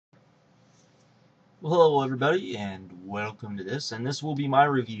Well, hello everybody, and welcome to this. And this will be my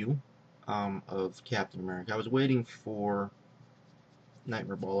review of Captain America. I was waiting for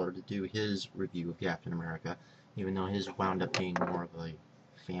Nightmare Baller to do his review of Captain America, even though his wound up being more of a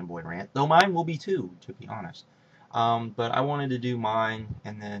fanboy rant. Though mine will be too, to be honest. But I wanted to do mine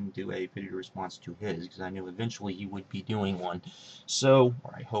and then do a video response to his, because I knew eventually he would be doing one. So,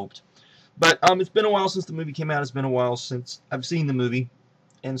 or I hoped. But it's been a while since the movie came out. It's been a while since I've seen the movie,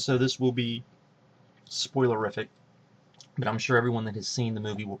 and so this will be spoilerific. But I'm sure everyone that has seen the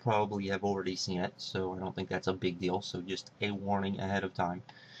movie will probably have already seen it, so I don't think that's a big deal. So just a warning ahead of time.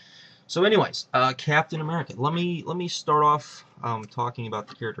 So, anyways, Captain America. Let me start off talking about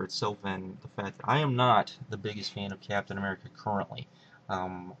the character itself and the fact that I am not the biggest fan of Captain America currently.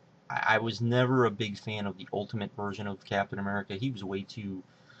 Um, I was never a big fan of the Ultimate version of Captain America. He was way too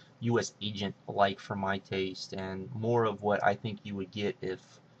U.S. agent-like for my taste, and more of what I think you would get if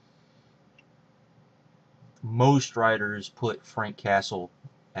most writers put Frank Castle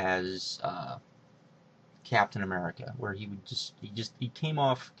as Captain America, where he came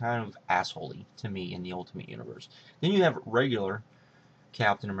off kind of assholey to me in the Ultimate Universe. Then you have regular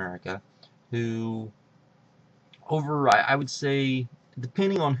Captain America, who I would say,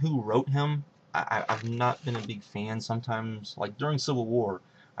 depending on who wrote him, I've not been a big fan. Sometimes, like during Civil War,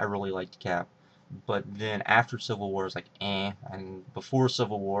 I really liked Cap, but then after Civil War, I was like, eh, and before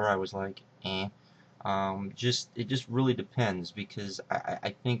Civil War, I was like, eh. It just really depends because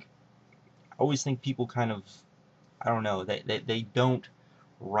I think I always think people kind of, I don't know, they don't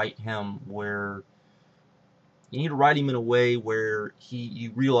write him where you need to write him in a way where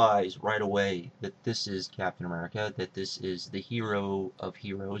you realize right away that this is Captain America, that this is the hero of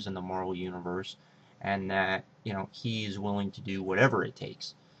heroes in the Marvel universe, and that he is willing to do whatever it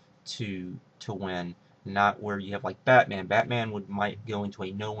takes to win. Not where you have like Batman. Batman might go into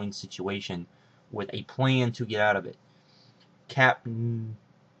a no-win situation with a plan to get out of it. Cap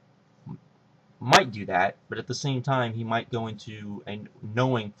might do that, but at the same time, he might go into a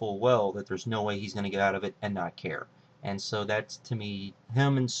knowing full well that there's no way he's going to get out of it and not care. And so that's, to me,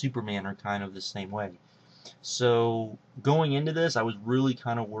 him and Superman are kind of the same way. So going into this, I was really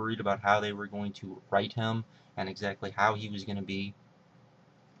kind of worried about how they were going to write him and exactly how he was going to be.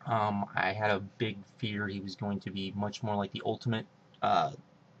 I had a big fear he was going to be much more like the Ultimate uh,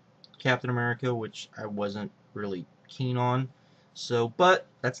 Captain America, which I wasn't really keen on. So, but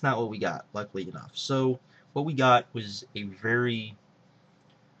that's not what we got, luckily enough. So, what we got was a very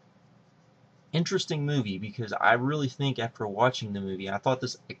interesting movie because I really think after watching the movie, and I thought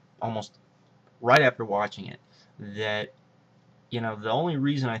this almost right after watching it, that the only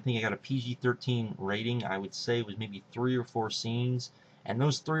reason I think I got a PG-13 rating, I would say, was maybe 3 or 4 scenes, and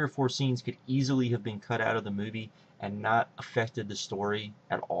those 3 or 4 scenes could easily have been cut out of the movie and not affected the story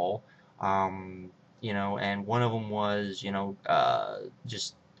at all. And one of them was,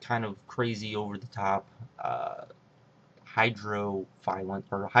 just kind of crazy over the top, hydro violent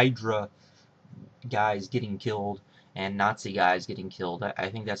or Hydra guys getting killed and Nazi guys getting killed. I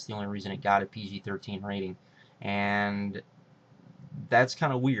think that's the only reason it got a PG-13 rating, and that's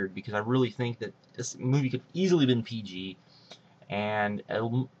kind of weird because I really think that this movie could easily been PG and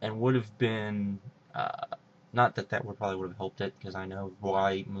would have been not that that would probably would have helped it because I know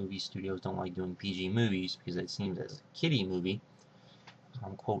why movie studios don't like doing PG movies because it seems as a kiddie movie,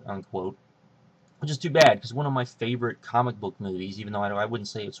 quote unquote, which is too bad because one of my favorite comic book movies, even though I wouldn't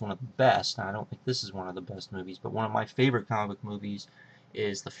say it's one of the best, and I don't think this is one of the best movies, but one of my favorite comic book movies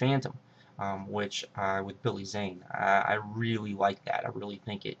is The Phantom, which with Billy Zane. I really like that. I really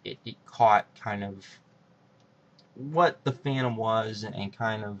think it caught kind of what the Phantom was and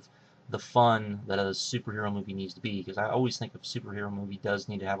kind of the fun that a superhero movie needs to be, because I always think a superhero movie does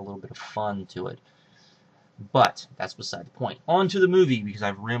need to have a little bit of fun to it. But that's beside the point. On to the movie, because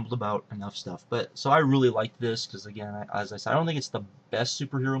I've rambled about enough stuff. But so I really like this because, again, as I said, I don't think it's the best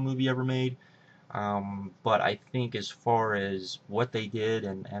superhero movie ever made. But I think as far as what they did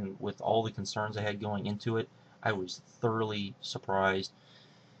and with all the concerns I had going into it, I was thoroughly surprised.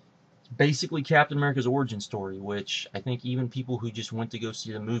 Basically Captain America's origin story, which I think even people who just went to go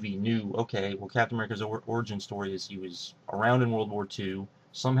see the movie knew, okay, well, Captain America's origin story is he was around in World War II,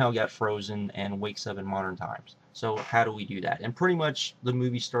 somehow got frozen, and wakes up in modern times. So how do we do that? And pretty much the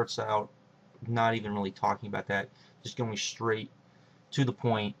movie starts out not even really talking about that, just going straight to the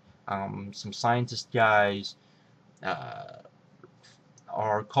point. Some scientist guys uh,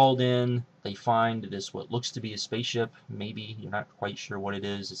 are called in. They find this what looks to be a spaceship. Maybe you're not quite sure what it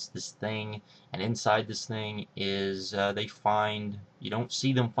is. It's this thing, and inside this thing is they find. You don't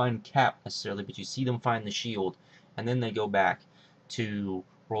see them find Cap necessarily, but you see them find the shield, and then they go back to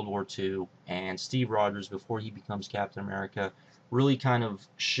World War II, and Steve Rogers, before he becomes Captain America, really kind of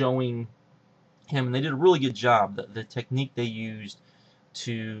showing him, and they did a really good job. The technique they used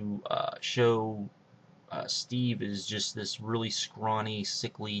to show Steve is just this really scrawny,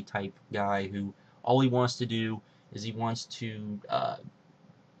 sickly type guy who all he wants to do is he wants to,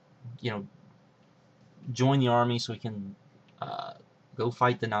 you know, join the army so he can go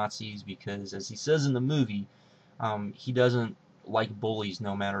fight the Nazis, because, as he says in the movie, he doesn't like bullies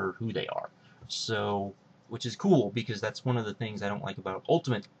no matter who they are. So, which is cool, because that's one of the things I don't like about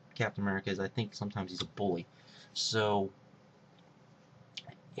Ultimate Captain America, is I think sometimes he's a bully. So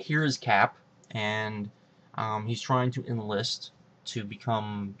here is Cap, and he's trying to enlist to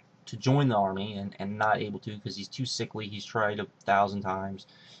join the army, and not able to because he's too sickly. He's tried 1,000 times.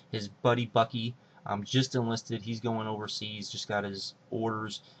 His buddy Bucky just enlisted. He's going overseas, just got his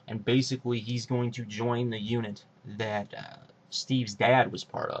orders, and basically he's going to join the unit that Steve's dad was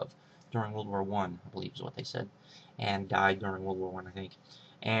part of during World War I believe is what they said, and died during World War I think.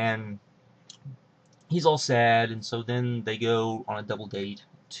 And he's all sad, and so then they go on a double date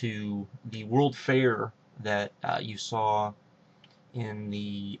to the World Fair that you saw in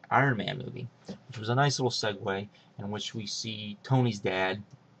the Iron Man movie, which was a nice little segue, in which we see Tony's dad,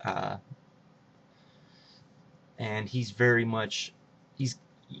 and he's very much,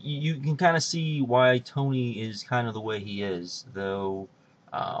 you can kind of see why Tony is kind of the way he is, though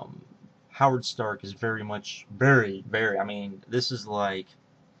Howard Stark is very much, very, I mean, this is like,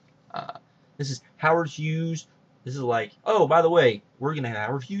 this is Howard Hughes. This is like, oh, by the way, we're gonna have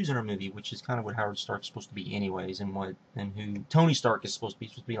Howard Hughes in our movie, which is kind of what Howard Stark's supposed to be, anyways, and who Tony Stark is supposed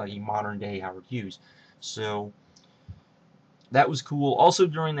to be like a modern day Howard Hughes. So that was cool. Also,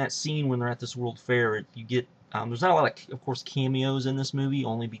 during that scene when they're at this World Fair, you get there's not a lot of course, cameos in this movie,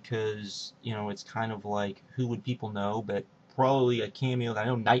 only because it's kind of like, who would people know, but probably a cameo that I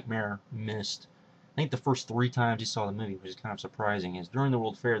know Nightmare missed. I think the first 3 times he saw the movie, which is kind of surprising, is during the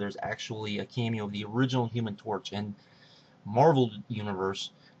World Fair there's actually a cameo of the original Human Torch. And Marvel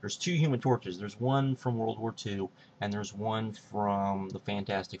Universe, there's 2 Human Torches. There's one from World War II, and there's one from the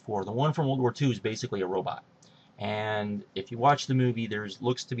Fantastic Four. The one from World War II is basically a robot. And if you watch the movie, there's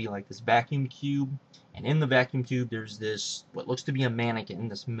looks to be like this vacuum cube, and in the vacuum tube there's this, what looks to be a mannequin,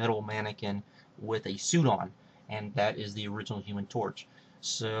 this metal mannequin with a suit on, and that is the original Human Torch.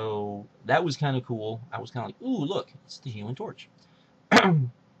 So that was kind of cool. I was kind of like, ooh, look, it's the Human Torch.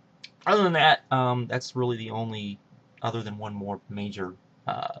 Other than that, that's really the only, other than one more major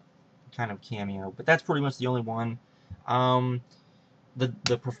kind of cameo, but that's pretty much the only one.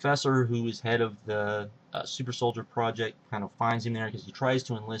 The professor who is head of the Super Soldier Project kind of finds him there because he tries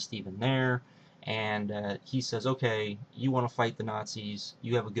to enlist even there, and he says, okay, you want to fight the Nazis,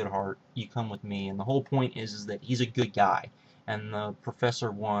 you have a good heart, you come with me. And the whole point is that he's a good guy, and the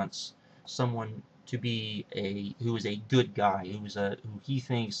professor wants someone to be who is a good guy, who he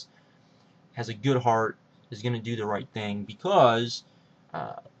thinks has a good heart, is going to do the right thing, because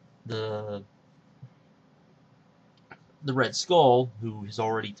the Red Skull, who has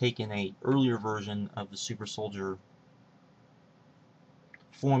already taken a earlier version of the Super Soldier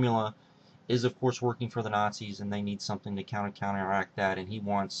formula, is of course working for the Nazis, and they need something to counteract that, and he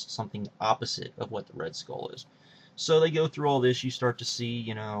wants something opposite of what the Red Skull is. So they go through all this. You start to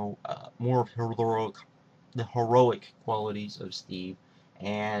see, more of the heroic qualities of Steve,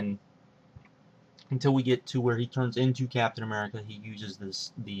 and until we get to where he turns into Captain America, he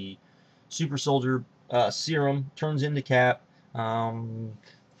uses the Super Soldier serum, turns into Cap.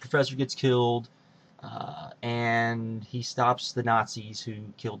 Professor gets killed, and he stops the Nazis who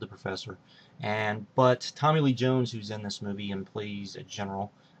killed the Professor. But Tommy Lee Jones, who's in this movie and plays a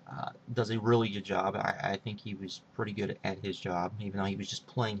general, does a really good job. I think he was pretty good at his job, even though he was just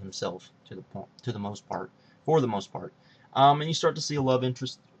playing himself for the most part. And you start to see a love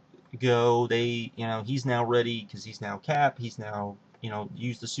interest go. He's now ready because he's now Cap. He's now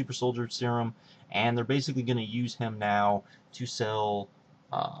used the Super Soldier serum, and they're basically going to use him now to sell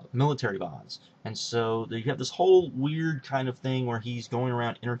military bonds. And so you have this whole weird kind of thing where he's going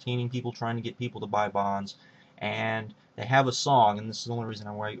around entertaining people, trying to get people to buy bonds. And they have a song, and this is the only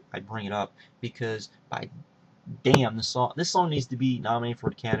reason why I bring it up, because damn, this song needs to be nominated for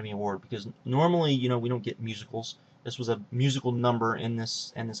an Academy Award, because normally we don't get musicals. This was a musical number in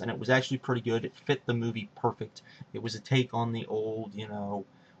this, and it was actually pretty good. It fit the movie perfect. It was a take on the old,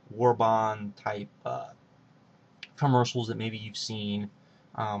 war bond type commercials that maybe you've seen,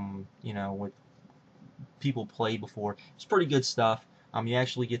 with people play before. It's pretty good stuff. You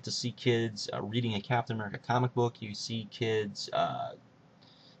actually get to see kids reading a Captain America comic book. You see kids,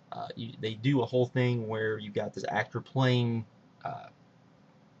 they do a whole thing where you've got this actor playing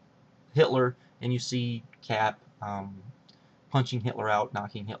Hitler, and you see Cap punching Hitler out,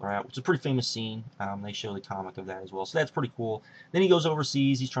 knocking Hitler out, which is a pretty famous scene. They show the comic of that as well, so that's pretty cool. Then he goes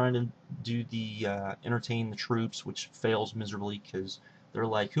overseas. He's trying to do the entertain the troops, which fails miserably because they're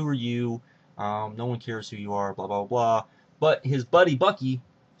like, "Who are you? No one cares who you are." Blah blah blah. But his buddy Bucky,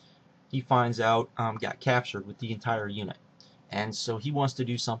 he finds out, got captured with the entire unit, and so he wants to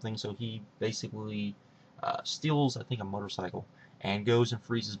do something. So he basically steals, I think, a motorcycle and goes and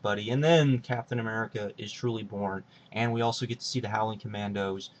frees his buddy. And then Captain America is truly born, and we also get to see the Howling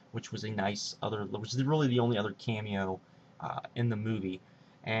Commandos, which was a nice other, which is really the only other cameo in the movie.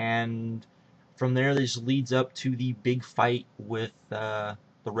 And from there, this leads up to the big fight with the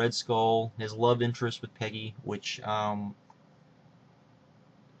Red Skull, his love interest with Peggy, which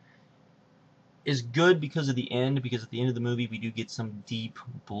is good because of the end, because at the end of the movie we do get some deep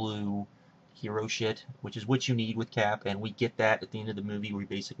blue hero shit, which is what you need with Cap, and we get that at the end of the movie where he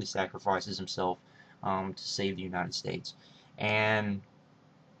basically sacrifices himself to save the United States. And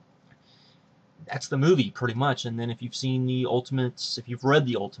that's the movie, pretty much. And then if you've seen the Ultimates, if you've read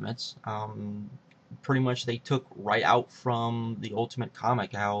the Ultimates, pretty much they took right out from the Ultimate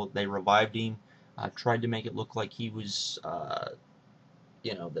comic how they revived him, tried to make it look like he was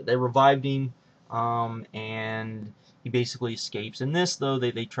that they revived him, and he basically escapes. In this, though,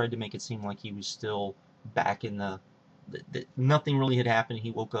 they tried to make it seem like he was still back in nothing really had happened.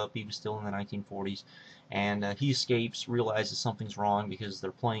 He woke up, he was still in the 1940s, and he escapes, realizes something's wrong because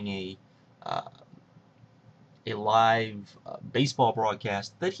they're playing uh, a live baseball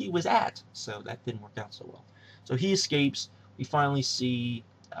broadcast that he was at, so that didn't work out so well. So he escapes. We finally see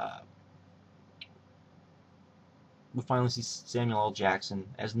uh, Samuel L. Jackson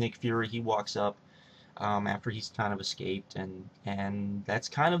as Nick Fury. He walks up after he's kind of escaped, and that's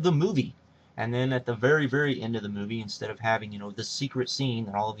kind of the movie. And then at the very, very end of the movie, instead of having the secret scene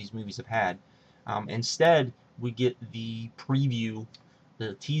that all of these movies have had, instead we get the preview,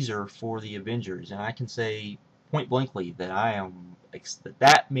 the teaser for the Avengers, and I can say point blankly that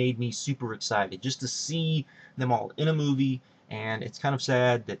that made me super excited just to see them all in a movie. And it's kind of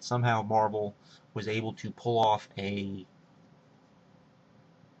sad that somehow Marvel was able to pull off a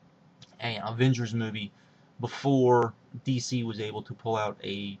Avengers movie before DC was able to pull out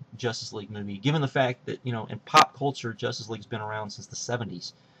a Justice League movie, given the fact that, in pop culture, Justice League's been around since the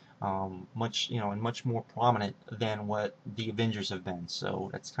 70s, and much more prominent than what the Avengers have been. So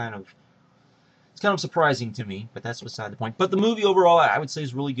it's kind of surprising to me, but that's beside the point. But the movie overall, I would say,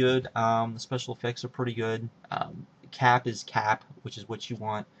 is really good. The special effects are pretty good. Cap is Cap, which is what you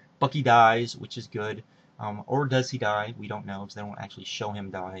want. Bucky dies, which is good. Or does he die? We don't know, because they don't actually show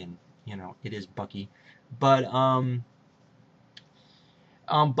him die, and it is Bucky. But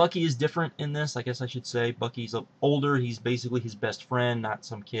Bucky is different in this, I guess I should say. Bucky's older. He's basically his best friend, not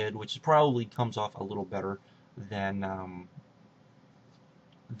some kid, which probably comes off a little better than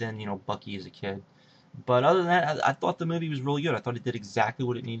Bucky as a kid. But other than that, I thought the movie was really good. I thought it did exactly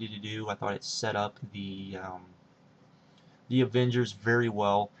what it needed to do. I thought it set up the Avengers very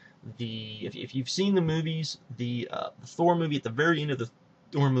well. If you've seen the movies, the Thor movie, at the very end of the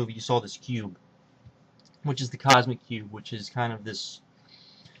Thor movie, you saw this cube, which is the cosmic cube, which is kind of this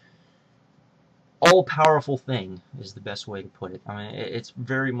all-powerful thing, is the best way to put it. I mean, it's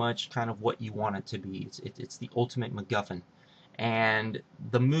very much kind of what you want it to be. It's the ultimate MacGuffin, and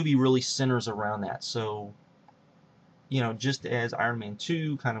the movie really centers around that. So, just as Iron Man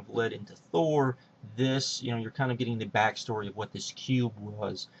 2 kind of led into Thor, this, you're kind of getting the backstory of what this cube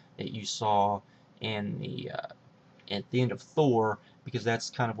was that you saw in at the end of Thor, because that's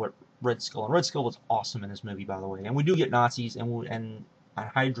kind of what Red Skull, and Red Skull was awesome in this movie, by the way. And we do get Nazis, and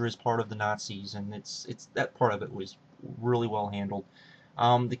Hydra is part of the Nazis, and it's that part of it was really well handled.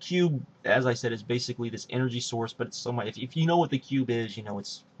 The cube, as I said, is basically this energy source, but it's so much. If you know what the cube is,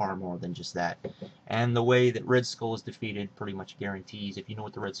 it's far more than just that. And the way that Red Skull is defeated pretty much guarantees, if you know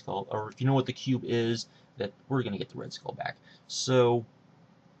what the Red Skull, or if you know what the cube is, that we're gonna get the Red Skull back. So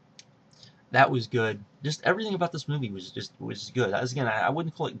that was good. Just everything about this movie was good. As again, I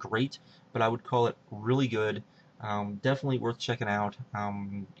wouldn't call it great, but I would call it really good. Definitely worth checking out.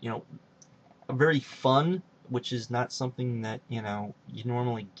 Very fun, which is not something that you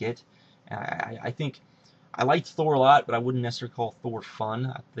normally get. I think I liked Thor a lot, but I wouldn't necessarily call Thor fun.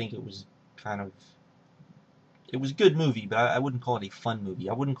 I think it was kind of it was a good movie, but I wouldn't call it a fun movie.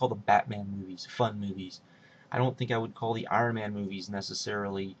 I wouldn't call the Batman movies fun movies. I don't think I would call the Iron Man movies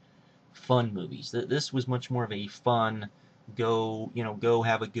necessarily fun movies. This was much more of a fun, go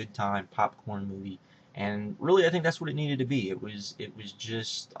have a good time popcorn movie. And really, I think that's what it needed to be. It was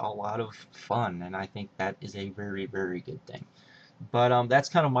just a lot of fun, and I think that is a very, very good thing. But that's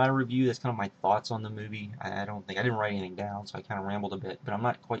kind of my review. That's kind of my thoughts on the movie. I don't think I didn't write anything down, so I kind of rambled a bit. But I'm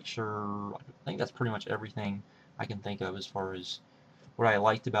not quite sure. I think that's pretty much everything I can think of as far as what I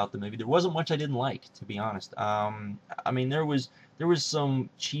liked about the movie. There wasn't much I didn't like, to be honest. I mean, there was some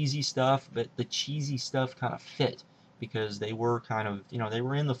cheesy stuff, but the cheesy stuff kind of fit because they were kind of, they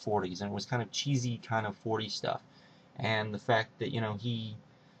were in the 40s and it was kind of cheesy kind of 40s stuff. And the fact that,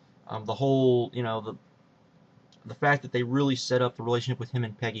 the whole, the fact that they really set up the relationship with him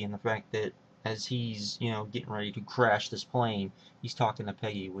and Peggy, and the fact that as he's getting ready to crash this plane, he's talking to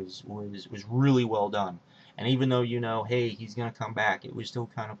Peggy was really well done. And even though hey, he's gonna come back, it was still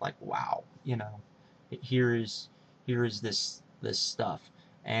kind of like, wow, here is this stuff.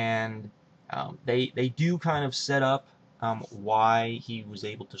 And they do kind of set up why he was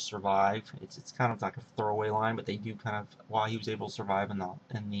able to survive. It's kind of like a throwaway line, but they do kind of why he was able to survive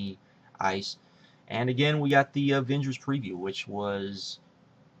in the ice. And again, we got the Avengers preview, which was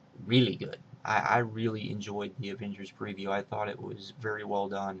really good. I really enjoyed the Avengers preview. I thought it was very well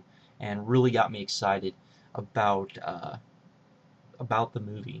done and really got me excited about about the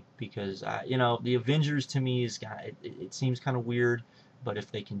movie because the Avengers to me is it seems kind of weird, but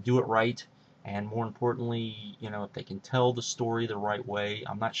if they can do it right, and more importantly, if they can tell the story the right way,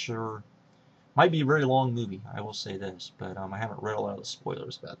 I'm not sure. Might be a very long movie, I will say this, but I haven't read a lot of the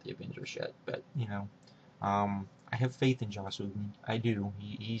spoilers about the Avengers yet. But I have faith in Joss Whedon. I do.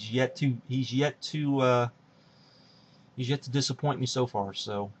 He's yet to disappoint me so far,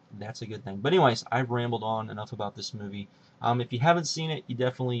 so that's a good thing. But anyways, I've rambled on enough about this movie. If you haven't seen it, you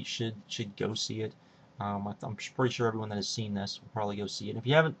definitely should go see it. I'm pretty sure everyone that has seen this will probably go see it. If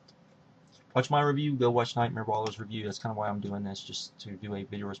you haven't watched my review, go watch Nightmare Baller's review. That's kind of why I'm doing this, just to do a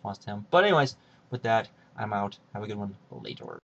video response to him. But anyways, with that, I'm out. Have a good one. Later.